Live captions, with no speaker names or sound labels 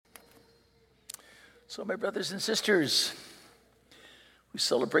So, my brothers and sisters, we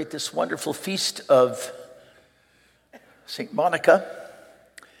celebrate this wonderful feast of St. Monica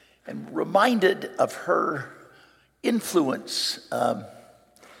and reminded of her influence,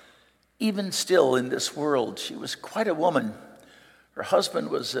 even still in this world. She was quite a woman. Her husband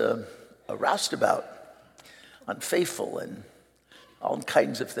was a roustabout, unfaithful, and all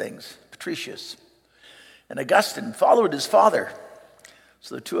kinds of things, Patricius. And Augustine followed his father.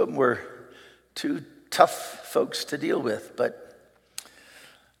 So the two of them were two tough folks to deal with. But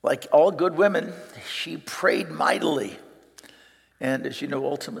like all good women, she prayed mightily. And as you know,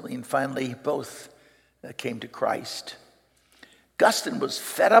 ultimately and finally, both came to Christ. Augustine was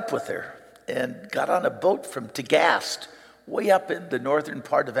fed up with her and got on a boat from Tagaste, way up in the northern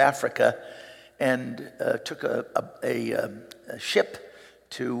part of Africa, and took a ship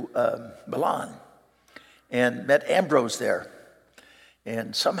to Milan and met Ambrose there.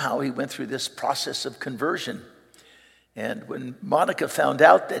 And somehow he went through this process of conversion. And when Monica found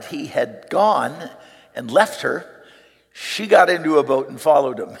out that he had gone and left her, she got into a boat and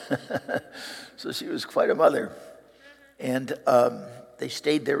followed him. So she was quite a mother. And they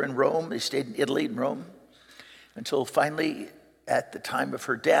stayed there in Rome. They stayed in Italy and Rome until finally, at the time of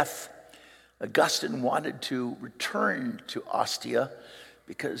her death, Augustine wanted to return to Ostia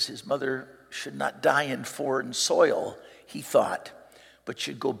because his mother should not die in foreign soil, he thought, but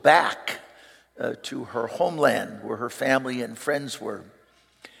should go back to her homeland where her family and friends were.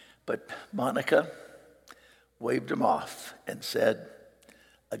 But Monica waved him off and said,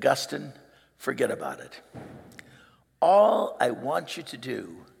 "Augustine, forget about it. All I want you to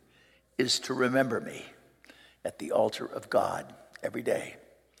do is to remember me at the altar of God every day,"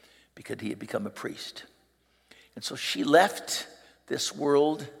 because he had become a priest. And so she left this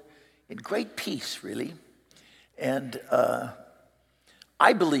world in great peace, really, and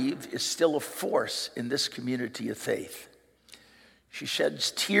I believe is still a force in this community of faith. She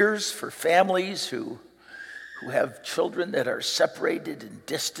sheds tears for families who have children that are separated and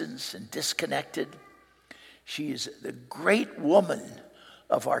distant and disconnected. She is the great woman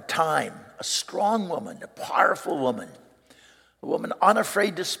of our time, a strong woman, a powerful woman, a woman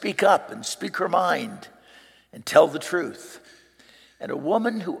unafraid to speak up and speak her mind and tell the truth, and a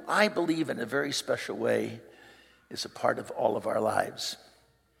woman who I believe in a very special way is a part of all of our lives.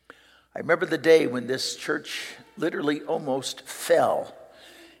 I remember the day when this church literally almost fell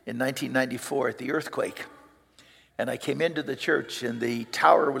in 1994 at the earthquake. And I came into the church and the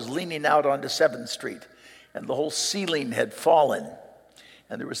tower was leaning out onto 7th Street and the whole ceiling had fallen.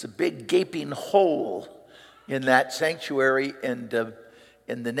 And there was a big gaping hole in that sanctuary and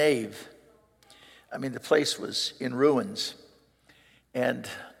in the nave. I mean, the place was in ruins. And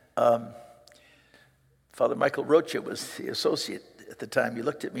Father Michael Rocha was the associate at the time. He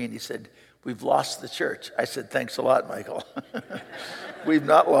looked at me and he said, "We've lost the church." I said, "Thanks a lot, Michael." We've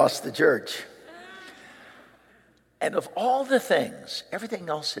not lost the church. And of all the things, everything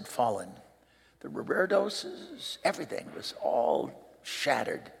else had fallen. The Riberdoses, everything was all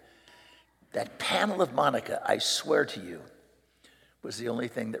shattered. That panel of Monica, I swear to you, was the only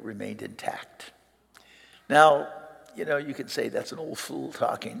thing that remained intact. Now, you know, you could say that's an old fool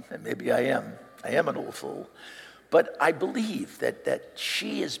talking, and maybe I am. I am an old fool. But I believe that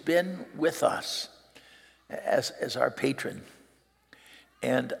she has been with us as our patron.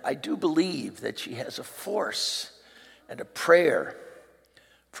 And I do believe that she has a force and a prayer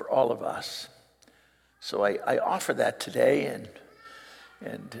for all of us. So I offer that today,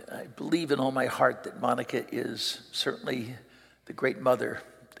 and I believe in all my heart that Monica is certainly the great mother,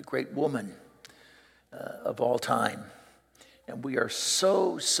 the great woman of all time. And we are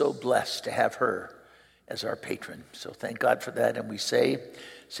so, so blessed to have her as our patron. So thank God for that. And we say,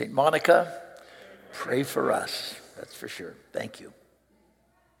 St. Monica, pray for us. That's for sure. Thank you.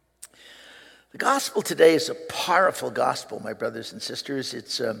 The gospel today is a powerful gospel, my brothers and sisters.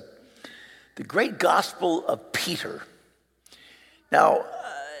 It's the great gospel of Peter. Now,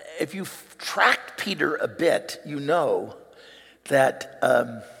 if you've tracked Peter a bit, you know that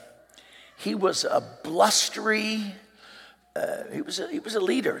he was a blustery, he was a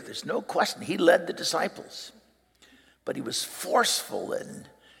leader. There's no question. He led the disciples, but he was forceful and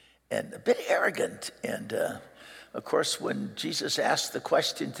a bit arrogant. And of course, when Jesus asked the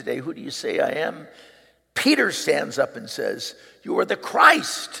question today, "Who do you say I am?" Peter stands up and says, "You are the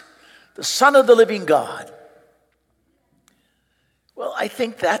Christ, the Son of the living God." Well, I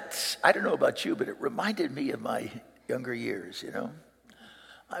think that's, I don't know about you, but it reminded me of my younger years, you know.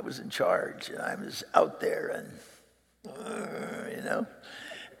 I was in charge and I was out there and, you know.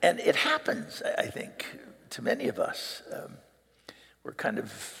 And it happens, I think, to many of us. We're kind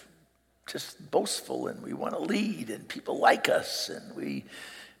of just boastful and we want to lead and people like us and we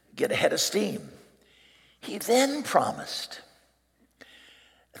get ahead of steam. He then promised,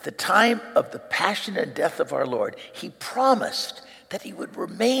 at the time of the passion and death of our Lord, he promised that he would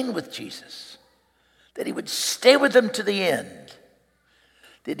remain with Jesus, that he would stay with him to the end,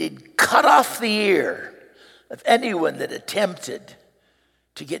 that he'd cut off the ear of anyone that attempted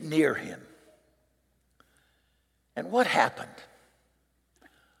to get near him. And what happened?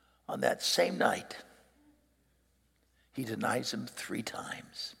 On that same night, he denies him 3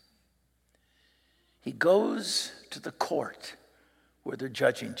 times. He goes to the court where they're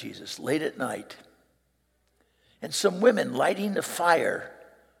judging Jesus late at night, and some women lighting a fire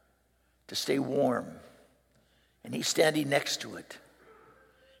to stay warm, and he's standing next to it.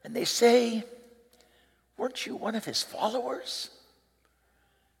 And they say, "Weren't you one of his followers?"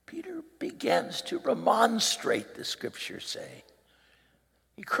 Peter begins to remonstrate, the scriptures say.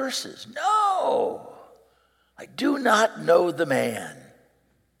 He curses, "No, I do not know the man."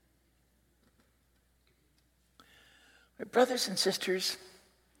 My brothers and sisters,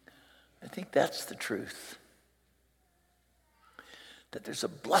 I think that's the truth. That there's a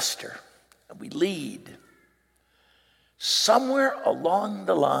bluster and we lead. Somewhere along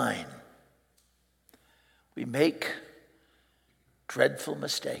the line, we make dreadful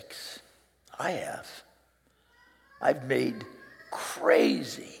mistakes. I have. I've made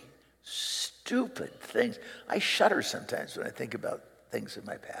crazy, stupid things. I shudder sometimes when I think about things in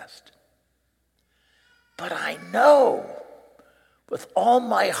my past. But I know, with all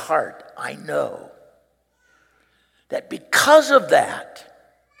my heart, I know that because of that,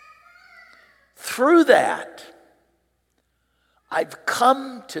 through that, I've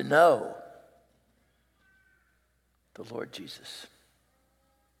come to know the Lord Jesus.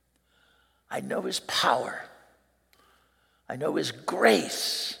 I know his power. I know his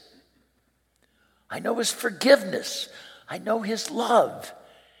grace. I know his forgiveness. I know his love.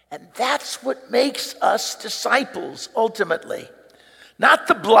 And that's what makes us disciples ultimately. Not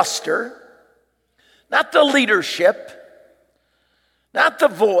the bluster, not the leadership, not the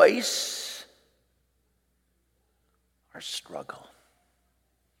voice, our struggle,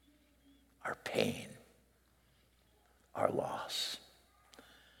 our pain, our loss.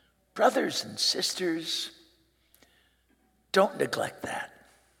 Brothers and sisters, don't neglect that.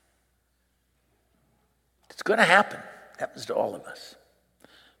 It's going to happen. It happens to all of us.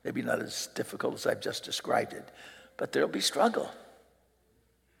 Maybe not as difficult as I've just described it, but there'll be struggle.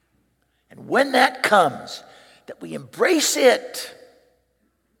 And when that comes, that we embrace it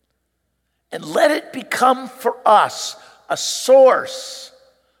and let it become for us a source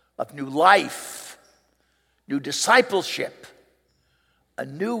of new life, new discipleship, a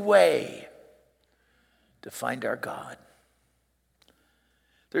new way to find our God.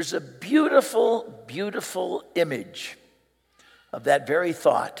 There's a beautiful, beautiful image of that very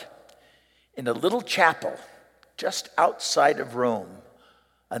thought in a little chapel just outside of Rome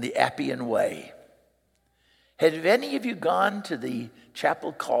on the Appian Way. Have any of you gone to the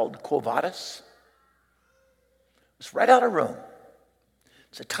chapel called Quo Vadis? It's right out of Rome.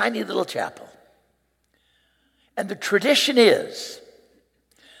 It's a tiny little chapel. And the tradition is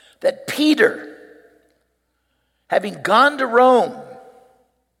that Peter, having gone to Rome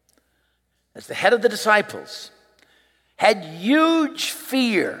as the head of the disciples, had huge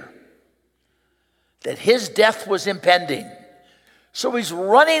fear that his death was impending. So he's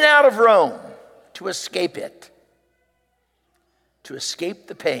running out of Rome to escape it, to escape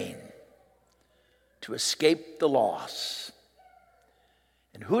the pain, to escape the loss.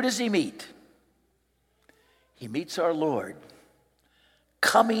 And who does he meet? He meets our Lord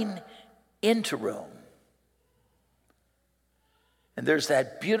coming into Rome. And there's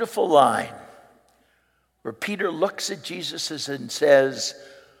that beautiful line where Peter looks at Jesus and says,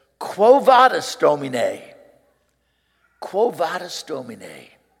 "Quo vadis, Domine? Quo vadis, Domine?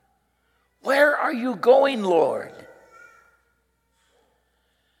 Where are you going, Lord?"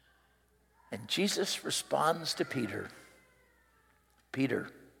 And Jesus responds to Peter, "Peter,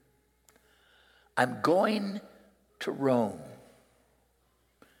 I'm going to Rome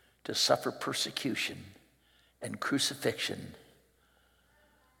to suffer persecution and crucifixion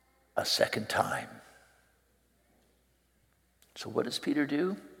a second time." So what does Peter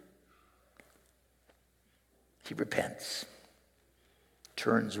do? He repents,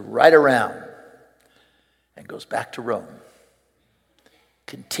 turns right around, and goes back to Rome,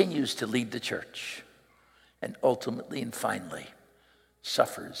 continues to lead the church, and ultimately and finally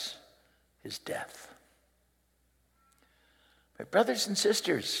suffers his death. My brothers and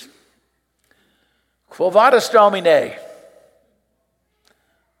sisters, Quo vadis, Domine?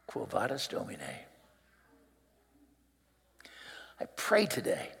 Quo vadis, Domine. I pray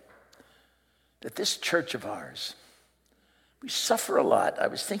today that this church of ours, we suffer a lot. I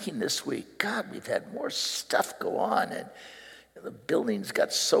was thinking this week, God, we've had more stuff go on, and the buildings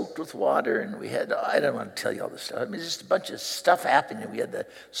got soaked with water, and we had, I don't want to tell you all this stuff. I mean, just a bunch of stuff happening. We had the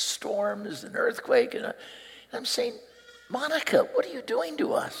storms, an earthquake, and I'm saying, Monica, what are you doing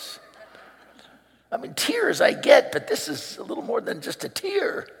to us? I mean, tears I get, but this is a little more than just a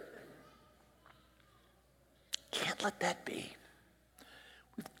tear. Can't let that be.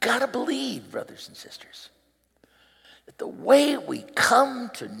 We've got to believe, brothers and sisters, that the way we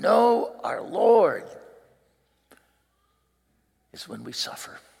come to know our Lord is when we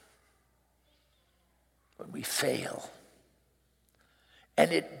suffer, when we fail.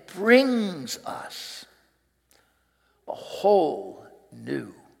 And it brings us a whole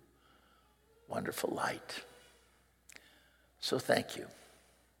new, wonderful light. So thank you.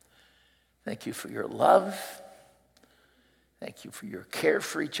 Thank you for your love. Thank you for your care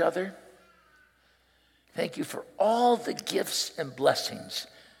for each other. Thank you for all the gifts and blessings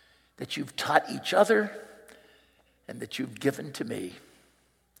that you've taught each other and that you've given to me.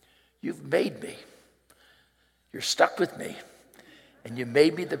 You've made me. You're stuck with me. And you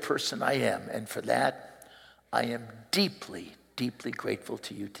made me the person I am. And for that, I am deeply, deeply grateful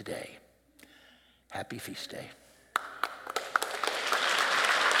to you today. Happy feast day.